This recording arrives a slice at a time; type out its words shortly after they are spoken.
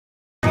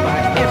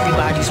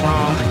everybody's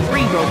wrong.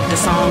 Rewrote the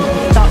song.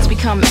 Thoughts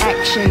become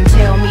action.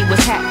 Tell me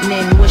what's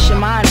happening. What's your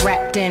mind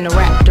wrapped in?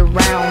 Wrapped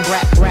around.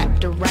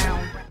 Wrapped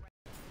around.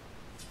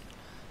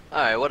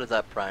 Alright, what is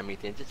up, Prime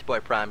Methians? It's your boy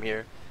Prime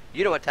here.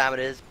 You know what time it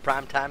is.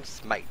 Prime time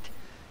Smite.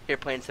 Here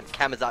playing some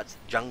Camazotz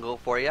jungle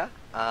for you.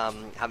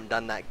 Haven't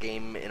done that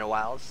game in a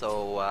while,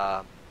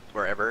 so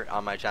wherever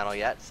on my channel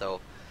yet. So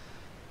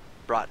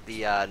brought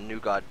the new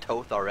god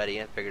Toth already,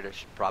 and figured I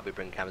should probably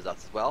bring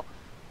Camazotz as well.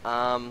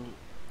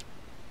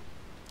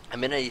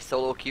 I'm in a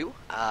solo queue.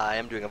 I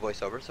am doing a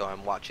voiceover, so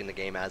I'm watching the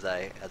game as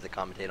I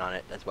commentate on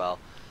it as well.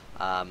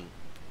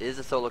 It is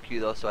a solo queue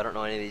though, so I don't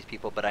know any of these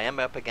people, but I am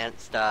up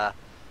against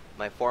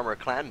my former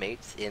clan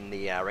mates in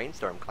the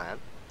Rainstorm clan,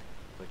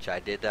 which I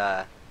did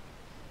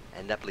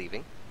end up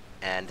leaving,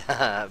 and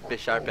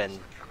Bisharp and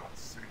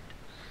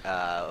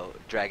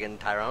Dragon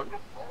Tyrone.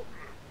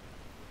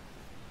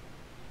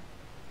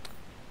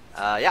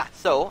 Yeah,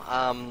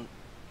 so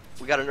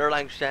we got an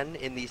Erlang Shen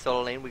in the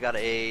solo lane. We got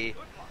a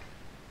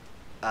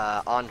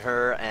On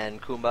Her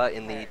and Kumba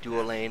in the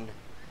duo lane.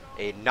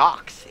 A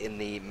Nox in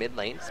the mid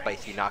lane,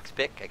 spicy Nox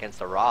pick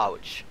against a Ra,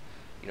 which,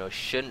 you know,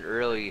 shouldn't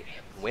really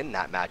win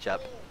that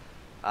matchup.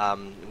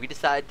 We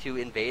decided to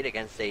invade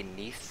against a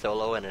Neith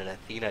solo and an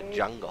Athena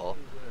jungle.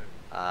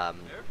 That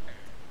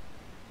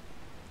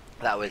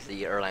was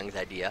the Erlang's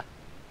idea.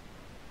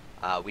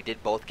 We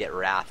did both get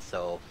Wrath,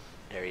 so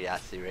there you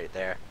see right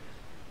there.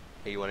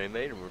 Hey, you want to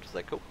invade? And we're just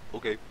like, oh,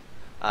 okay.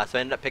 So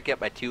I ended up picking up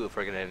my 2 if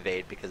we're going to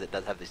invade, because it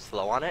does have the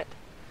slow on it.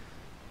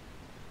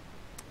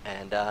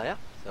 And yeah,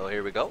 so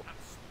here we go.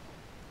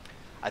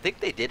 I think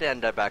they did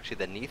end up actually,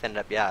 the Neith ended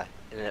up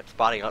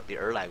spotting out the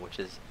Erlang, which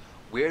is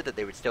weird that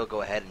they would still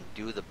go ahead and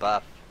do the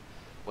buff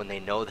when they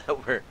know that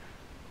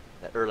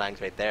that Erlang's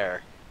right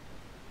there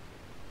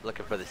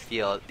looking for the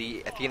steal.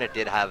 The Athena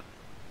did have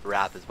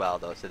Wrath as well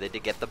though, so they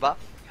did get the buff.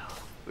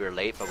 We were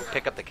late, but we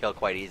pick up the kill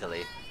quite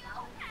easily.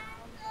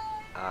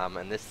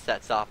 And this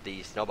sets off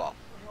the snowball,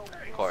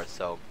 of course,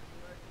 so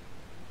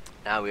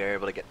now we are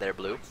able to get their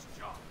blue.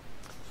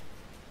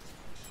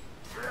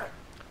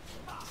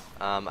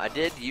 I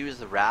did use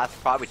the Wrath,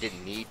 probably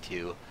didn't need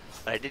to,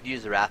 but I did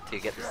use the Wrath to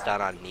get the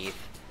stun on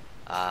Neith.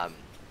 I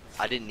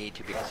didn't need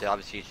to because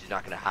obviously she's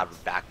not going to have her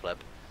backflip,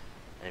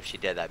 and if she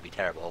did that'd be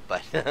terrible,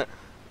 but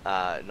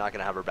not going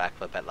to have her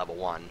backflip at level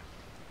 1.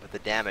 But the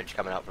damage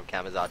coming out from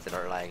Camazotz and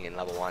Erlang in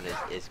level 1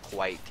 is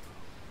quite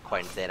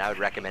insane. I would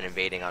recommend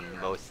invading on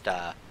most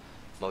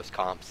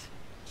comps,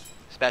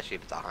 especially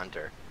if it's a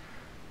hunter.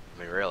 I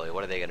mean, really,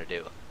 what are they going to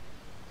do?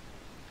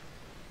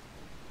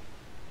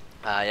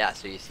 Yeah,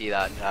 so you see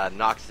that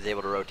Nox is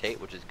able to rotate,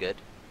 which is good.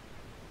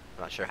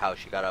 I'm not sure how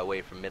she got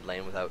away from mid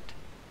lane without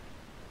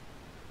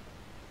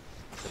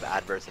some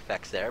adverse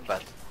effects there,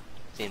 but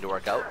seemed to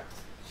work out.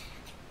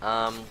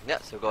 Yeah,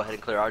 so go ahead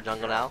and clear our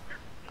jungle now.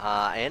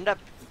 I end up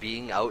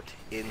being out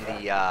in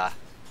the out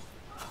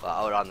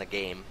on the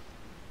game,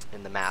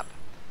 in the map,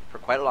 for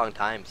quite a long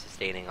time,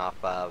 sustaining off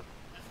of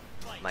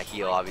my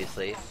heal,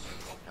 obviously,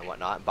 and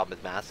whatnot, and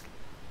Bumba's mask.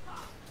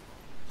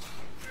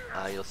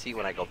 You'll see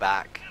when I go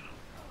back,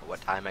 what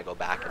time I go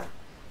back, and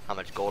how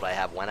much gold I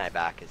have when I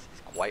back is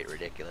quite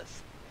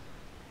ridiculous.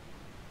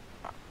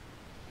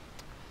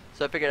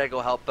 So I figured I'd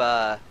go help,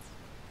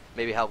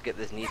 maybe help get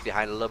this Neith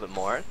behind a little bit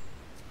more.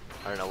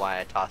 I don't know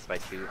why I tossed my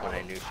 2 when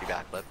I knew she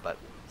backflipped, but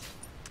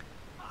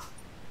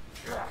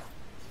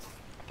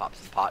pop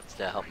some pots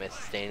to help me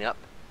sustain up.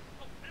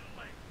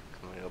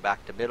 I'm gonna go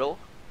back to middle,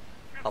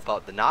 help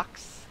out the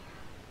Nox.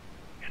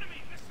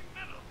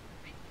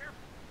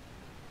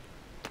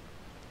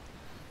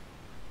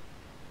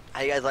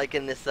 How you guys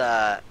liking this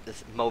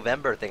this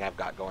Movember thing I've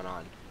got going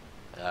on,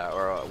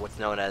 or what's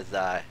known as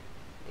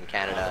in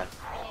Canada,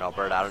 in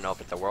Alberta? I don't know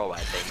if it's a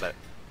worldwide thing, but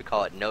we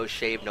call it No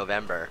Shave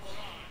November.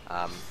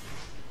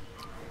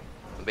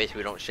 Basically,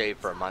 we don't shave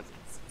for a month.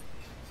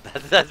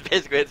 That's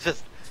basically it's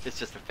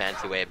just a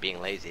fancy way of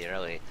being lazy,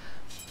 really.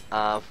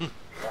 But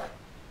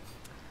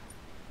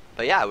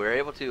yeah, we were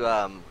able to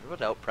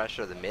out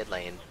pressure the mid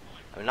lane.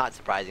 I mean, not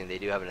surprising. They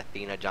do have an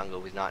Athena jungle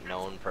who's not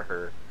known for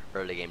her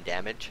early game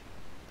damage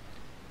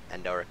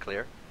and Aura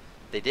clear.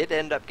 They did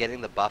end up getting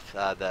the buff,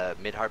 the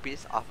mid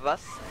harpies off of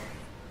us.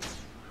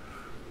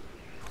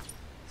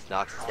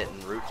 Nox is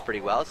hitting roots pretty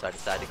well, so I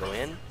decided to go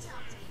in. I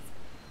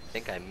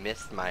think I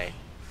missed my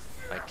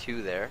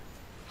 2 there.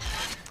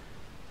 I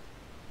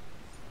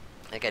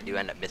think I do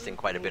end up missing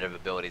quite a bit of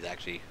abilities,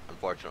 actually,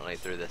 unfortunately,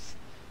 through this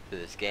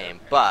game,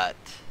 but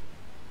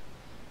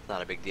it's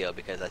not a big deal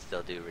because I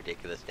still do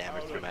ridiculous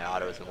damage through my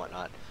autos and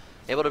whatnot.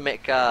 Able to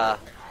make my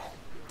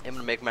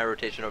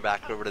rotation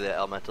back over to the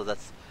elementals.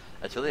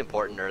 That's really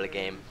important early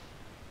game.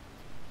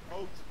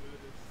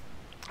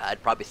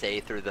 I'd probably say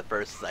through the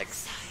first like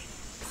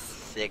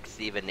 6,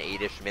 even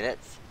 8-ish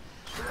minutes,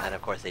 and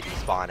of course they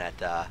despawn at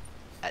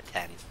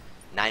 10,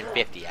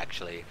 9:50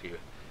 actually. If you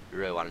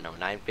really want to know,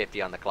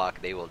 9:50 on the clock,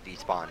 they will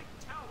despawn,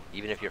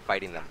 even if you're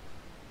fighting them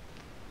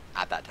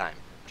at that time.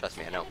 Trust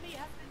me, I know.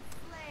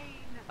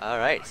 All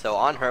right, so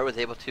On Her was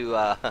able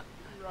to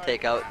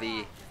take out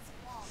the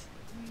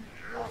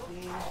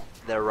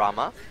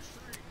Rama.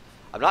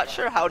 I'm not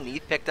sure how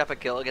Neith picked up a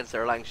kill against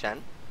Erlang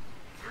Shen.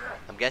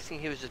 I'm guessing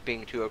he was just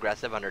being too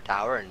aggressive under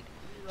tower and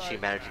she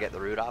managed to get the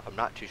root off. I'm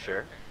not too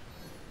sure.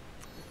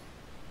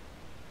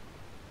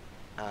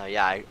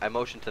 Yeah, I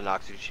motioned to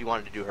Nox. She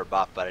wanted to do her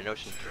buff, but I know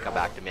she can come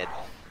back to mid.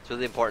 It's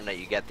really important that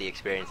you get the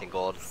experience in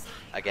gold,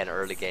 again,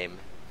 early game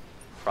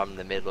from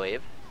the mid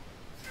wave.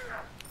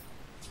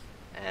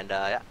 And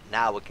yeah,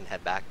 now we can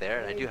head back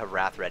there. And I do have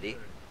Wrath ready.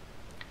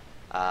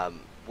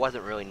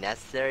 Wasn't really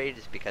necessary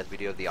just because we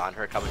do have the on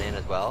her coming in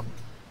as well.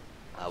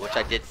 Which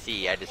I did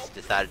see. I just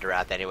decided to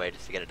Wrath anyway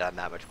just to get it done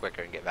that much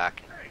quicker and get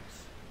back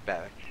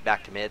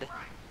to mid.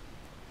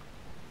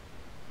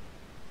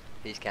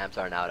 These camps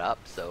are now up,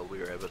 so we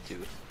were able to,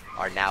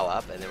 are now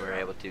up, and then we were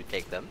able to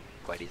take them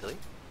quite easily.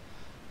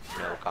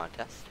 No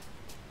contest.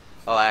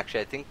 Oh, actually,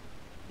 I think,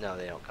 no,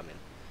 they don't come in.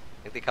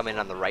 I think they come in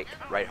on the right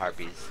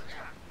harpies.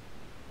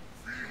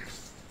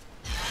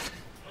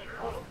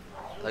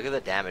 Look at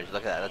the damage,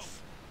 look at that. That's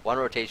one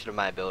rotation of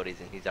my abilities,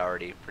 and he's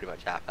already pretty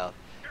much half health.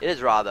 It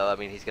is Ra, though. I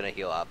mean, he's going to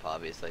heal up,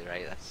 obviously,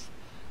 right? That's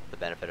the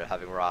benefit of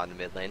having Ra in the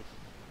mid lane.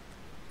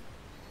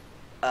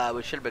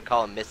 We should have been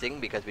calling missing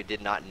because we did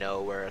not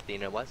know where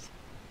Athena was.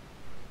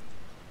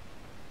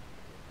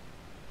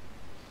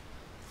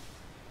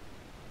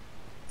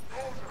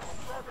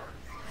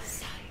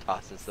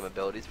 Tossing some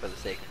abilities for the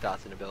sake of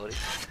tossing abilities.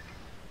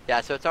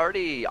 Yeah, so it's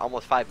already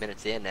almost 5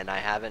 minutes in, and I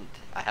haven't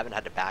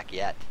had to back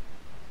yet.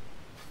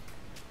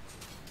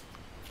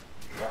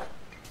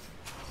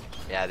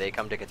 Yeah, they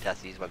come to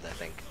contest these ones, I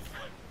think.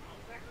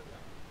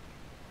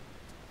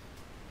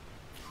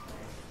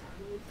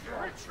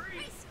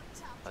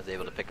 I was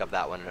able to pick up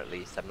that one at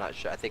least. I'm not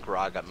sure. I think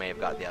Ra may have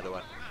got the other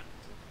one.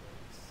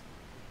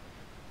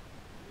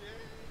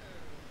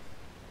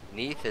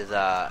 Neith is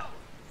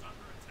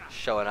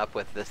showing up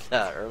with this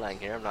Erlang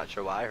here. I'm not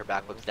sure why. Her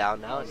backflip's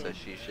down now, so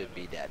she should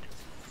be dead.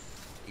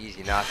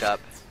 Easy knock up.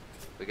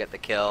 We get the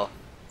kill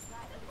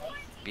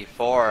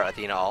before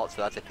Athena ult,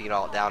 so that's Athena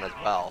ult down as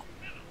well.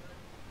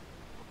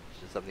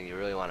 Which is something you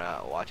really want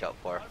to watch out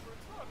for.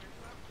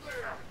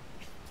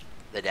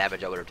 The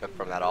damage I would have took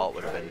from that ult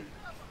would have been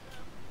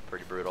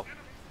pretty brutal.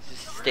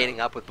 Just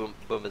standing up with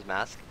Boomba's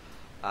mask.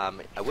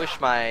 I wish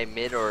my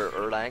mid or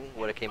Erlang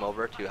would have came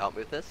over to help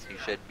me with this. You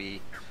should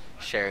be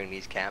sharing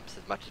these camps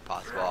as much as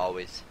possible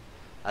always.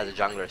 As a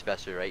jungler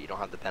especially, right? You don't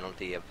have the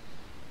penalty of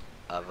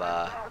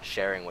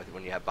sharing with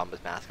when you have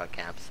Boomba's mask on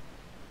camps.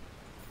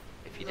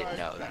 If you didn't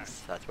know,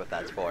 that's what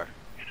that's for.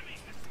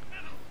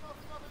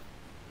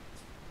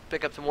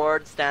 Pick up some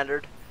wards,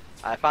 standard.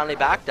 I finally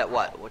backed at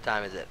what? What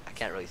time is it? I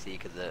can't really see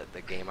because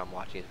the game I'm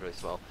watching is really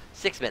slow.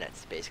 6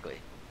 minutes, basically.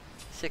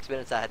 6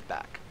 minutes I had to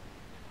back.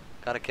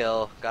 Got a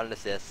kill, got an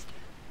assist.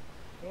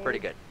 Pretty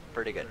good,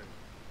 pretty good.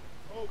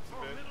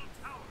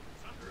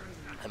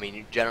 I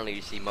mean, generally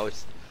you see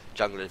most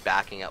junglers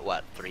backing at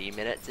what, 3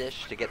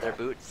 minutes-ish to get their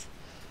boots.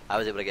 I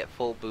was able to get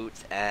full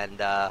boots and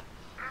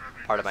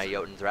part of my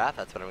Jotun's Wrath.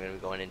 That's what I'm going to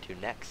be going into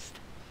next.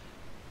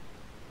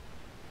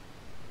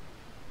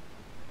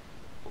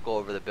 We'll go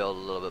over the build a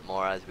little bit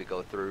more as we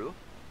go through.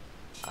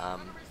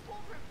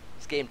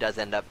 This game does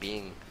end up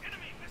being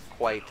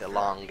quite a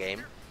long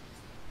game.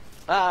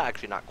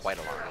 Actually not quite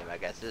a long game, I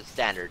guess. It's a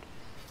standard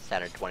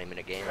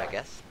 20-minute game, I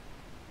guess.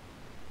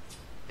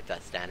 If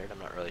that's standard, I'm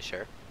not really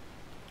sure.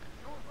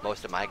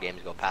 Most of my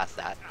games go past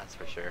that, that's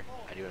for sure.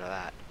 I do know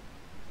that.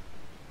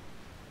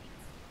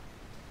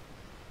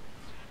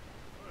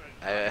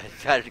 I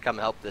decided to come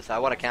help this. I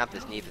want to camp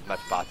this Neith as much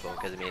as possible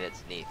because I mean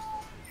it's Neith,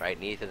 right?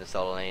 Neith in the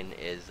solo lane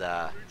is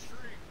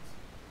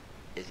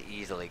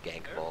easily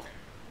gankable.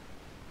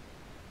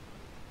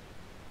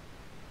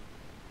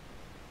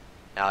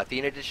 Now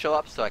Athena did show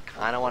up, so I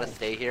kind of want to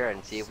stay here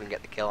and see if we can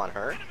get the kill on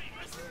her.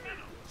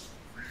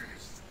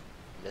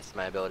 Missed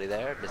my ability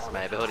there. Missed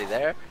my ability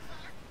there.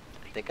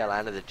 I think I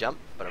landed the jump,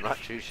 but I'm not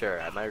too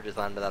sure. I might have just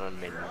landed that on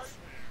minions.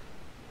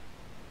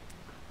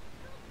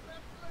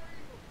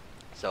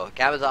 So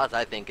Camazotz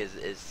I think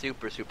is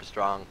super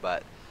strong,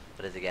 but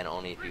is again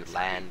only if you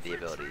land the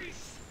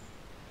abilities.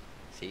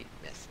 See,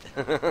 missed.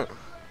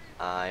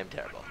 I am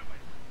terrible.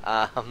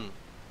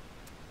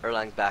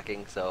 Erlang's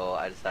backing, so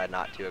I decided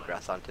not to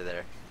aggress onto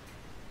their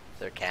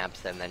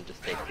camps and then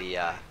just take the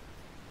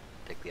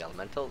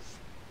elementals.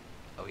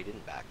 Oh, he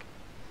didn't back.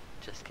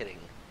 Just kidding.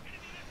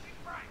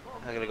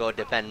 I'm gonna go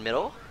defend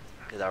middle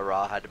because our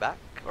Ra had to back,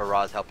 or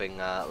Ra's helping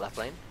left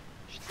lane,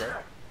 I should say.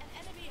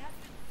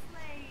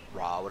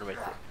 Ra, what am I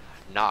saying?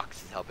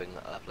 Nox is helping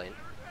left lane.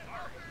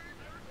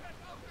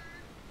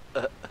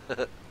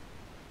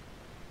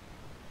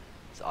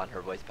 It's on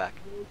her voice pack.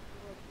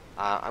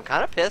 I'm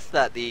kind of pissed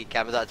that the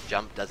Camazotz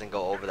jump doesn't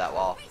go over that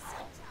wall.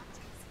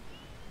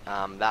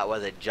 That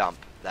was a jump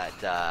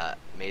that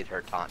made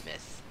her taunt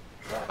miss,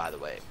 by the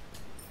way.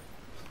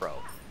 Pro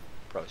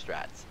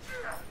strats.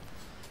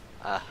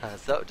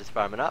 So, just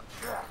farming up.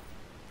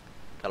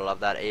 Gotta love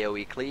that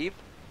AoE cleave.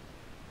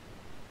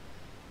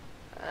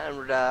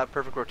 And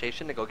perfect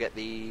rotation to go get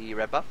the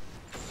red buff.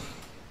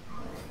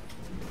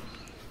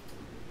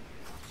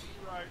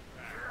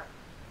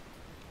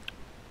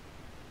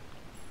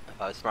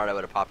 If I was smart, I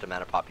would have popped a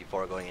mana pop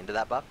before going into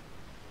that buff.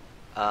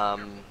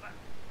 Oh,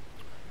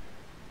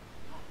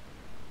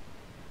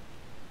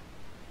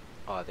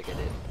 I think I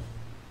did.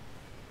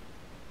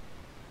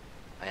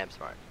 I am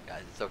smart,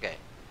 guys. It's okay.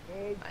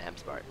 I am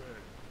smart.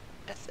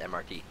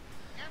 SMRT.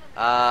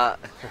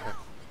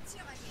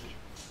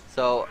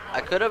 So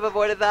I could have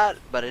avoided that,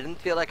 but I didn't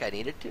feel like I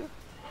needed to.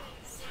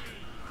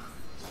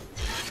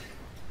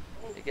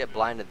 You get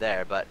blinded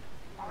there, but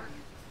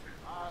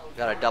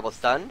got a double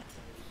stun.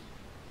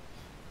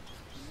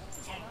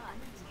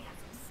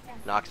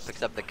 Nox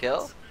picks up the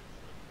kill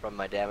from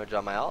my damage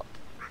on my ult.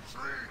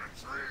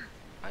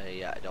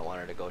 I don't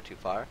want her to go too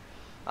far.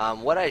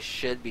 What I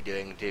should be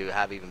doing to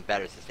have even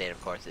better sustain,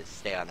 of course, is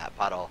stay on that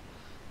puddle,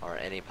 or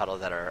any puddles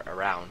that are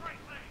around.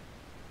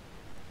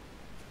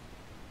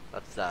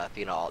 Let's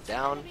Athena ult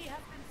down.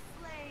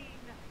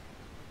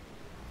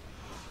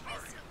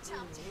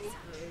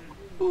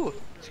 Ooh,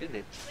 excuse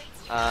me.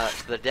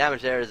 The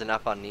damage there is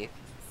enough on Neath,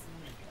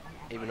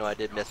 even though I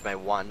did miss my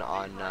one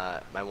on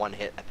my one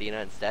hit Athena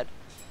instead.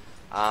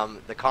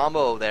 The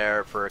combo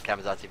there for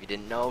Camazotz, if you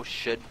didn't know,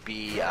 should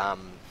be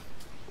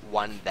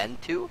 1 then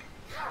 2,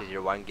 because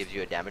your 1 gives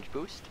you a damage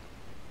boost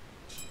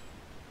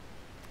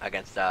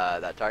against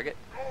that target.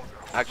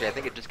 Actually, I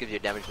think it just gives you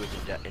a damage boost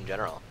in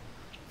general.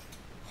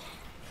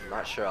 I'm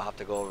not sure, I'll have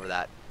to go over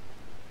that.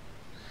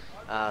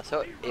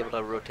 So, able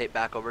to rotate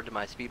back over to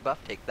my speed buff,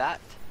 take that.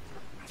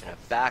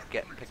 Gonna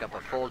pick up a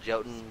full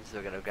Jotun, so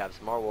we're gonna grab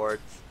some more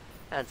wards,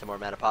 and some more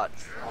mana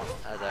pots,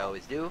 as I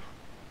always do.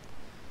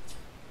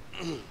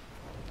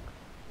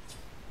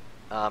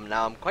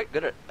 Now I'm quite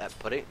good at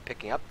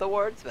picking up the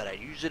wards, but I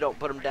usually don't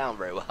put them down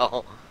very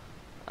well.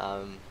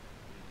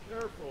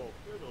 Careful,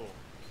 fiddle.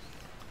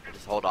 I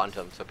just hold on to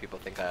them so people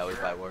think I always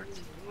buy wards.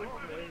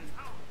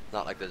 It's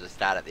not like there's a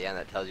stat at the end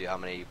that tells you how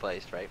many you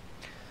placed, right?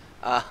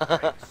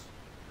 So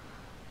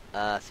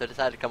I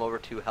decided to come over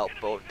to help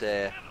out.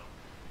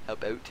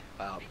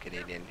 Wow, I'm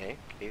Canadian, hey?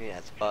 Canadian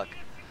as fuck.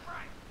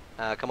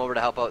 Come over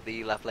to help out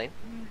the left lane.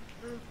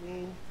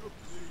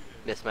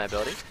 Missed my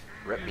ability.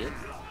 Rip me.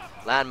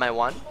 Land my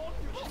one,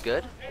 which is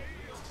good.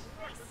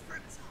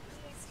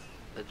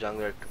 The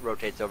jungler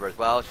rotates over as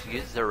well. She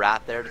uses her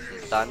wrath there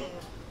to stun.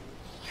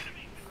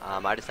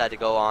 I decided to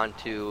go on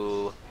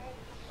to,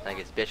 I think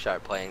it's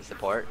Bisharp playing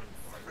support.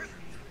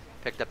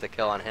 Picked up the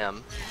kill on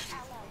him.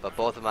 But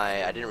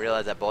I didn't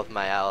realize that both of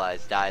my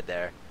allies died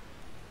there.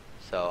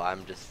 So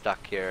I'm just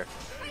stuck here.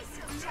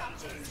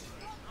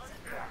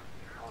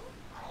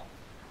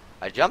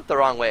 I jumped the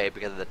wrong way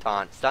because of the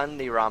taunt. Stunned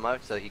the Rama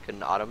so he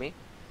couldn't auto me.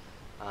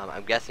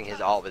 I'm guessing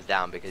his ult was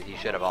down because he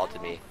should have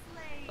ulted me,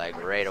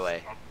 like right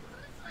away.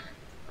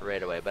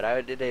 Right away, but I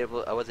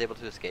was able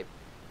to escape.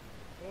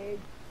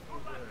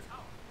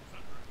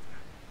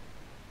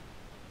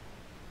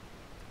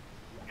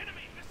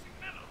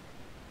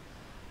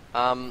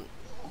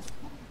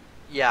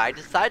 Yeah, I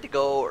decided to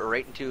go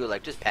right into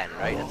like just pen,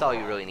 right? That's all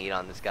you really need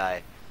on this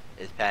guy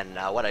is pen.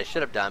 What I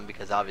should have done,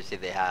 because obviously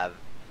they have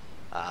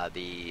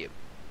the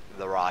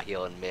raw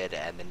heal in mid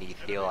and the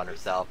Neath heal on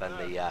herself and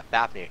the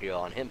Fafnir heal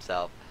on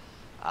himself,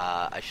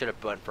 I should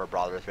have went for a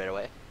Brawlers right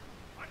away.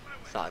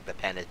 It's not like the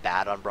pen is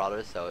bad on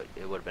Brawlers, so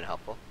it would have been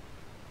helpful.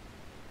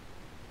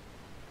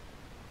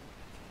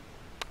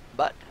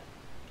 But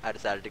I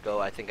decided to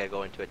go, I think I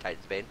go into a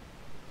Titan's Bane.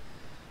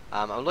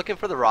 I'm looking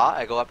for the Raw.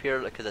 I go up here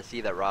because I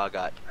see that Raw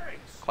got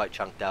quite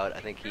chunked out. I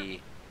think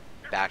he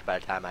backed by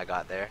the time I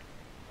got there.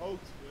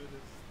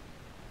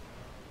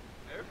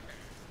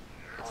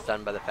 It's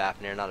stunned by the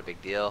Fafnir, not a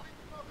big deal.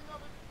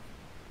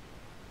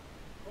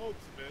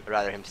 I'd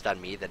rather him stun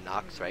me than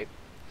Nox, right?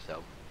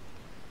 So,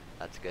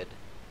 that's good.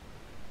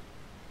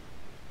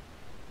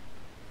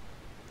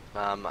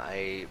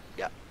 I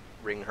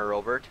ring her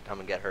over to come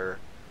and get her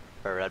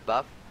red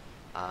buff.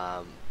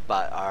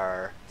 But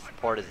our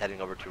support is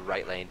heading over to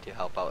right lane to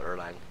help out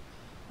Erlang,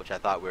 which I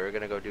thought we were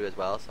going to go do as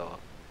well, so,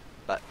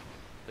 but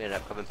we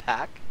ended up coming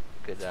back.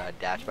 Good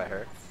dash by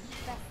her.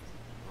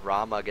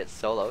 Rama gets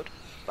soloed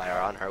by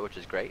our on her, which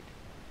is great.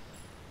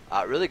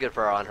 Really good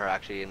for our on her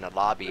actually. In the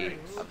lobby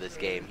of this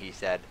game, he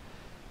said,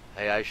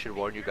 "Hey, I should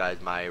warn you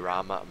guys, my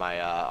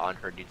on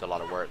her needs a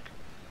lot of work."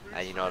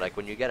 And you know, like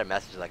when you get a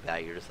message like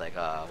that, you're just like,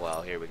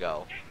 well, here we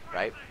go,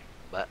 right?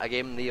 But I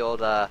gave him the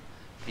old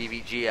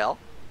VVGL.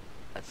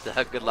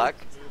 That's good luck.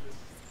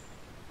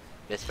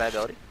 Missed my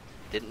ability.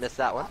 Didn't miss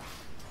that one.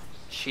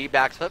 She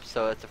backflips,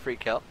 so it's a free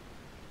kill.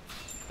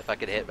 If I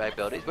could hit my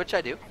abilities, which I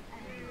do.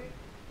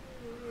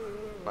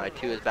 My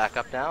 2 is back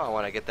up now. I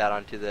want to get that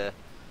onto the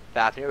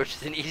Fafnir, which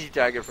is an easy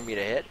target for me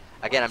to hit.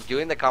 Again, I'm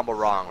doing the combo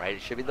wrong, right?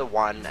 It should be the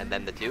 1 and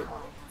then the 2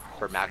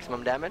 for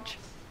maximum damage.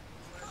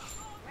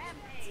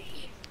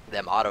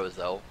 Them autos,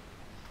 though.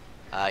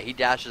 He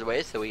dashes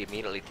away, so we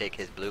immediately take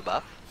his blue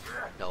buff.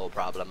 No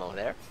problemo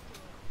there.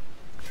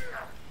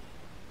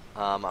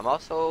 I'm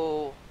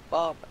also,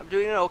 well, I'm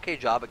doing an okay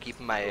job at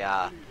keeping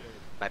my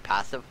my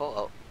passive full.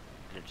 Oh,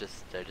 did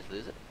I just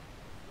lose it?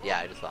 Yeah,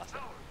 I just lost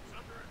it.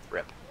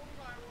 Rip.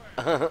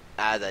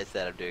 As I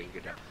said, I'm doing a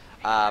good job.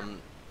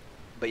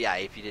 But yeah,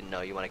 if you didn't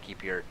know, you want to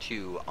keep your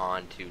 2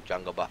 on to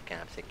jungle buff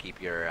camps and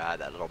keep your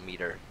that little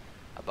meter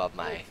above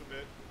my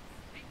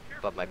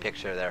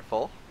picture there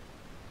full.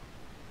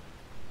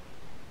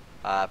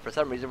 For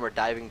some reason, we're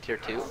diving tier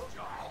 2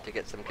 to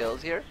get some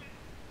kills here,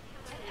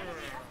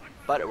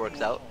 but it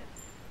works out.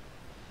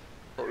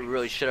 What we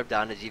really should have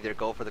done is either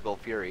go for the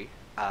Gold Fury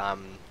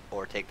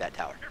or take that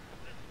tower.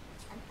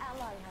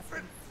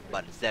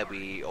 But instead,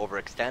 we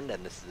overextend,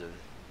 and this is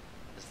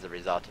the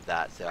result of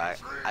that. So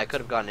I could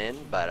have gone in,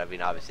 but I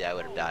mean, obviously, I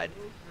would have died.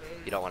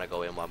 You don't want to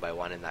go in one by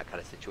one in that kind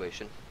of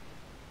situation.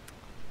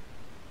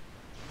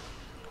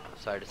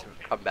 So I just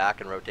come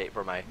back and rotate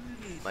for my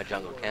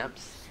jungle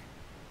camps.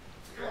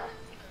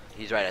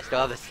 He's right. I still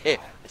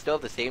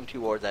have the same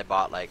 2 wards I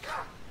bought like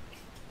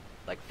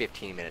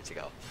 15 minutes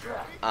ago.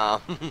 I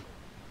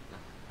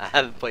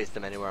haven't placed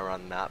them anywhere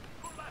around the map.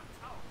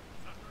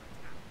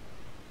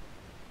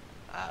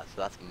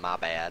 So that's my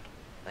bad.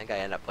 I think I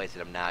end up placing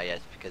them now, yes,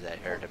 because I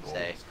heard him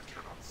say.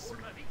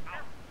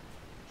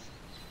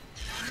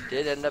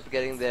 Did end up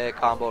getting the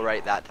combo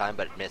right that time,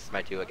 but missed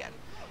my 2 again.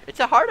 It's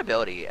a hard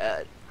ability.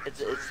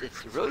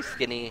 It's really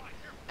skinny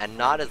and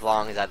not as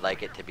long as I'd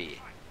like it to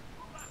be.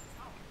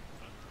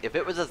 If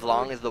it was as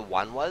long as the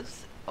 1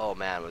 was, oh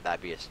man, would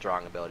that be a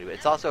strong ability. But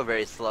it's also a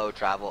very slow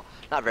travel.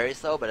 Not very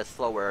slow, but a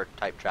slower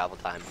type travel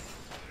time.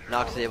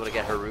 Nox is able to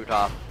get her root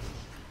off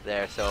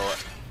there, so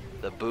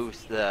the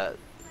boost.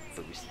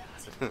 It's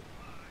a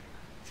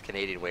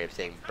Canadian way of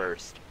saying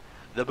burst.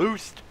 The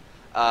boost!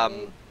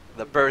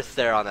 The burst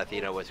there on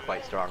Athena was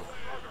quite strong.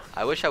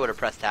 I wish I would have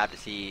pressed tab to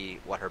see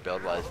what her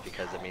build was,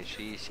 because I mean,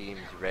 she seems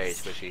very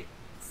squishy.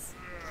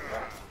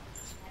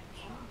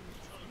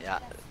 Yeah.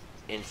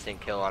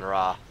 Instant kill on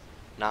Raw.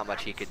 Not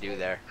much he could do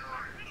there.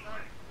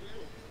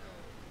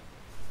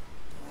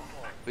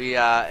 We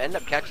end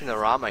up catching the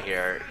Rama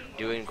here,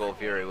 doing Gold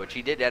Fury, which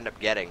he did end up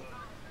getting.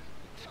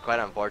 It's quite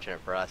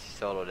unfortunate for us.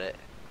 He soloed it.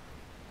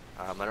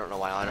 I don't know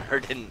why Honor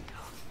didn't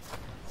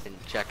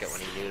check it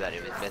when he knew that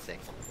it was missing.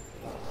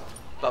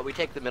 But we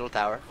take the middle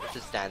tower, which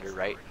is standard,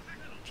 right?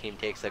 Team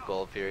takes the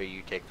Gold Fury,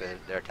 you take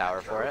their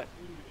tower for it.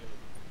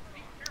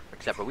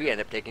 Except for we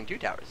end up taking 2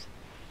 towers.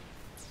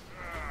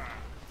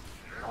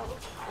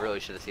 Really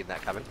should have seen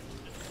that coming.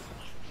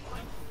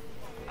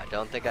 I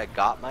don't think I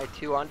got my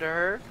 2 onto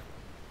her.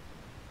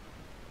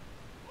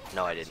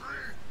 No, I didn't.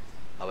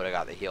 I would have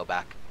got the heal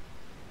back.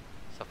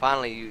 So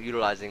finally,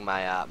 utilizing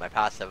my my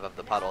passive of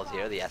the puddles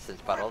here, the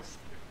essence puddles.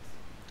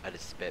 I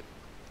just spit.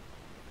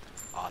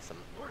 Awesome.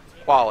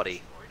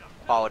 Quality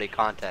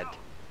content.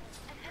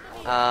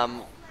 Our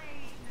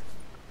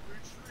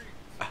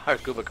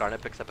Kuba Karna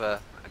picks up a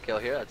kill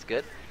here. That's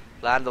good.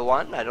 Land the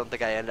 1. I don't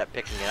think I ended up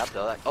picking it up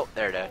though. Like, oh,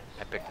 there it is.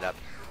 I picked it up.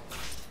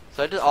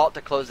 So I just ult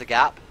to close the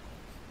gap.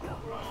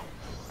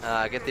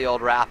 Get the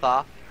old Wrath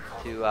off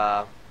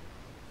to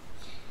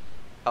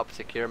help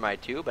secure my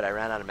 2, but I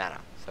ran out of mana.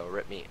 So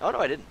rip me. Oh no,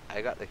 I didn't.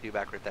 I got the Q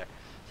back right there.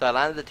 So I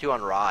landed the 2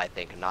 on Raw, I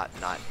think, not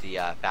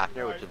the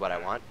Fafnir, which is what I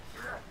want.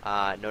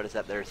 Notice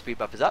that their speed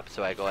buff is up,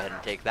 so I go ahead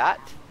and take that.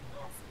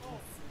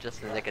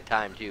 Just in the nick of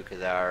time too,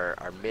 because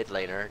our mid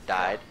laner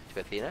died to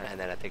Athena, and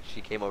then I think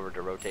she came over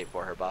to rotate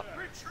for her buff.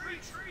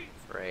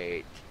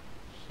 Right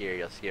here,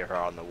 you'll see her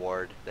on the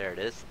ward. There it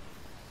is.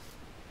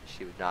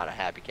 She was not a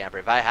happy camper.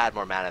 If I had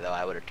more mana though,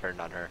 I would have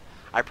turned on her.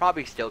 I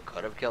probably still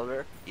could have killed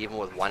her, even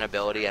with 1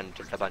 ability and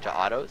just a bunch of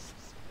autos.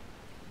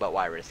 But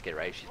why risk it,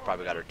 right? She's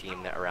probably got her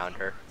team around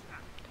her.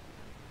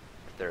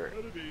 If they're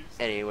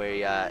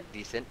anyway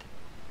decent.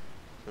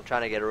 I'm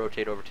trying to get a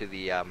rotate over to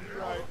the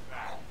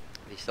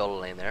solo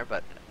lane there,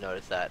 but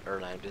notice that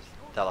Erlang just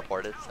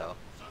teleported, so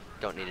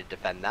don't need to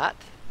defend that.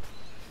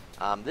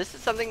 This is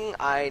something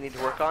I need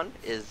to work on,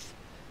 is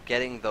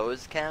getting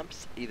those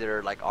camps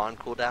either like on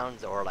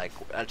cooldowns or like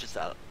just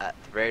at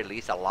the very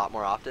least a lot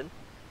more often.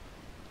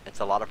 It's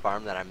a lot of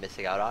farm that I'm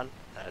missing out on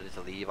that I just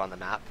leave on the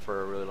map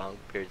for a really long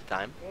period of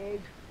time.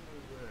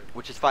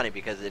 Which is funny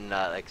because in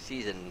like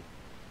even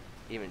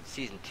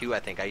season 2, I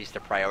think I used to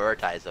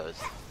prioritize those.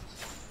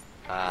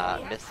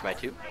 Missed my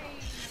 2.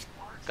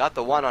 Got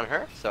the 1 on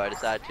her, so I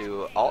decided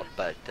to ult,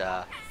 but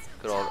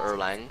good old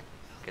Erlang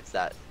gets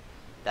that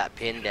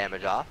pin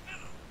damage off.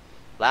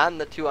 Land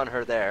the 2 on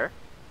her there.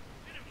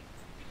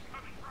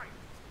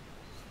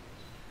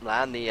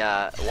 Land the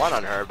 1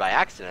 on her by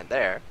accident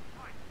there.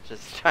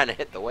 Just trying to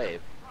hit the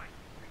wave.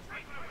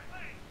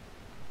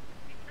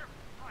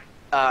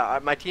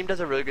 My team does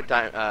a really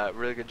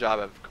good job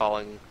of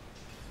calling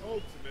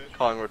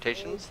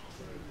rotations.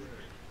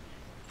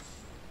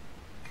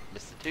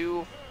 Missed the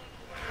 2.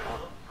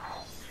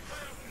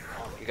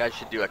 You guys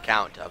should do a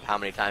count of how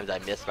many times I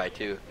missed by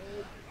 2.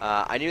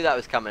 I knew that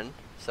was coming,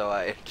 so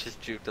I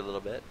just juked a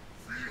little bit.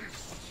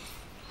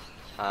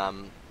 I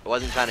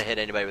wasn't trying to hit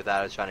anybody with that.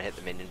 I was trying to hit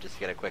the minion just to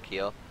get a quick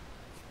heal.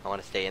 I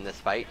want to stay in this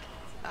fight,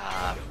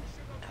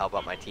 help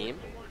out my team.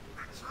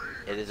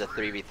 It is a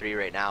 3v3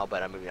 right now,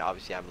 but I mean,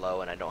 obviously I'm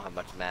low and I don't have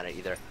much mana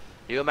either.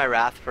 Doing my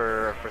Wrath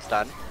for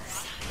stun.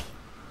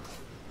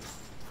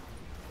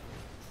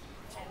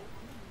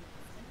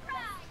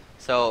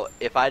 So So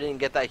if I didn't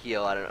get that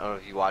heal, I don't know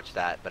if you watched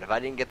that, but if I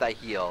didn't get that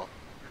heal,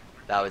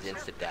 that was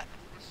instant death.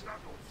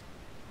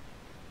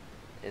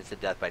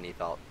 Instant death by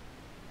Neathalt.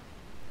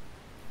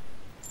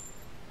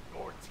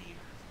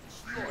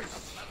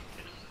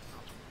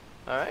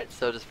 Alright,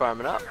 so just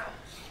farming up.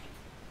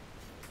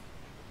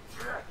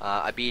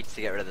 I beat to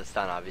get rid of the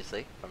stun,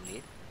 obviously, from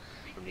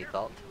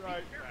Neathalt.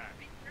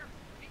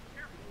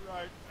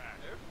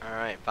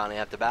 Alright, finally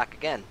have to back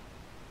again.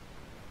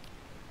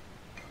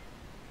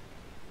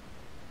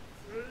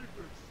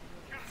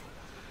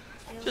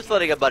 Just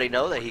letting a buddy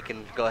know that he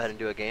can go ahead and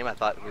do a game. I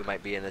thought we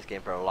might be in this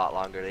game for a lot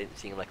longer. They didn't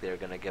seem like they were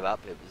going to give up.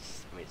 It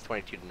was, I mean, it's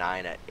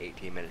 22-9 at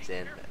 18 minutes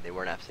in. They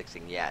weren't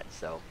F6ing yet,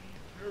 so.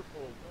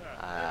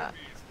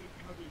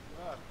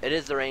 It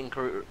is the rain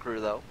crew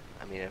though.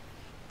 I mean, if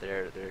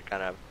they're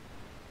kind of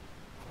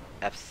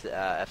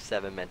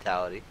F7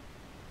 mentality.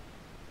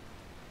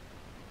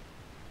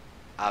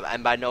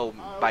 And by no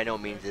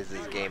means is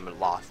this game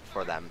lost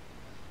for them.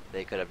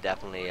 They could have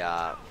definitely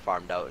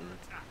farmed out and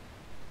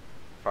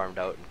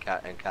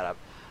cut up.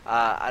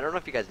 I don't know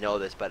if you guys know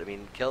this, but I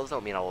mean, kills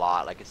don't mean a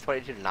lot. Like, it's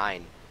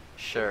 22-9,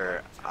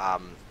 sure.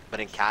 But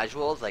in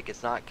casuals, like,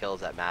 it's not kills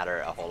that matter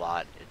a whole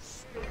lot.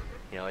 It's,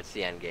 you know, it's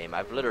the end game.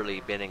 I've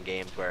literally been in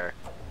games where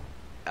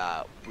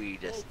we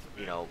just,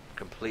 you know,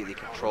 completely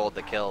controlled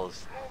the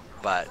kills,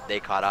 but they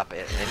caught up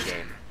in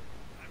game,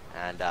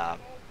 and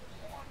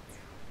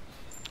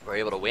we're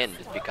able to win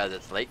just because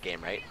it's late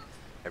game, right?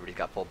 Everybody's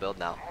got full build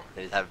now.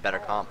 They just have a better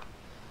comp.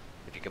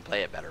 If you can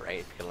play it better,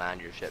 right? If you can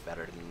land your shit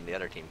better than the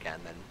other team can,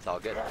 then it's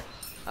all good.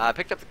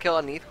 Picked up the kill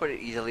on Neath quite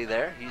easily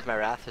there. Used my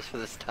Wrath just for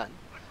the stun.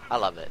 I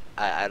love it.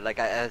 I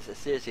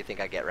seriously think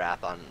I get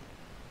Wrath on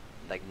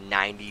like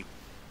 90.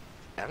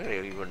 I'm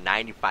gonna go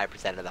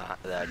 95% of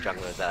the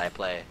junglers that I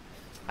play.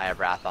 I have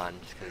Wrath on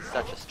just because it's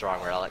such a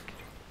strong relic.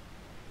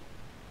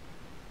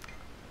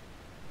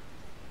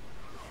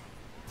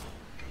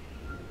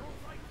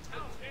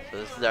 So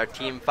this is our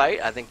team fight.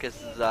 I think this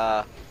is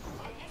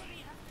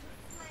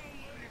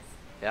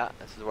yeah,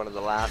 this is one of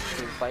the last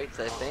team fights,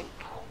 I think.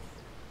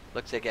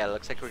 Looks like, yeah,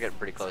 looks like we're getting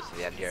pretty close to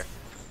the end here.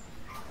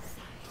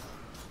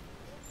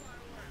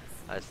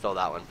 I stole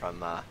that one from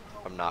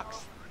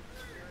Nox.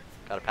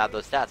 Gotta pad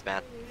those stats,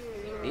 man.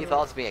 He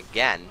follows me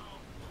again,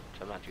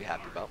 which I'm not too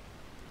happy about.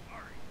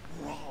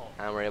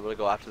 And we're able to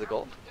go after the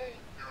gold.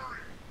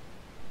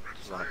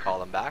 Just want to call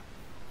them back,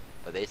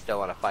 but they still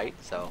want to fight,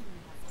 so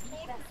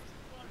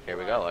here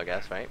we go, I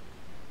guess, right?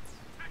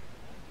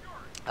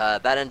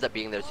 That ends up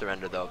being their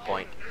surrender, though,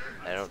 point.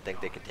 I don't think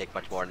they can take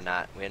much more than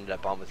that. We ended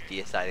up almost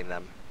deciding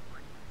them,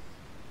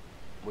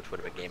 which would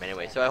have been game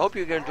anyway. So I hope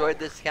you enjoyed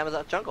this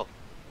Camazotz jungle.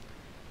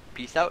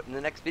 Peace out in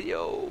the next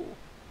video.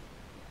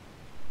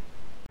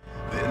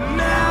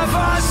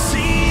 Never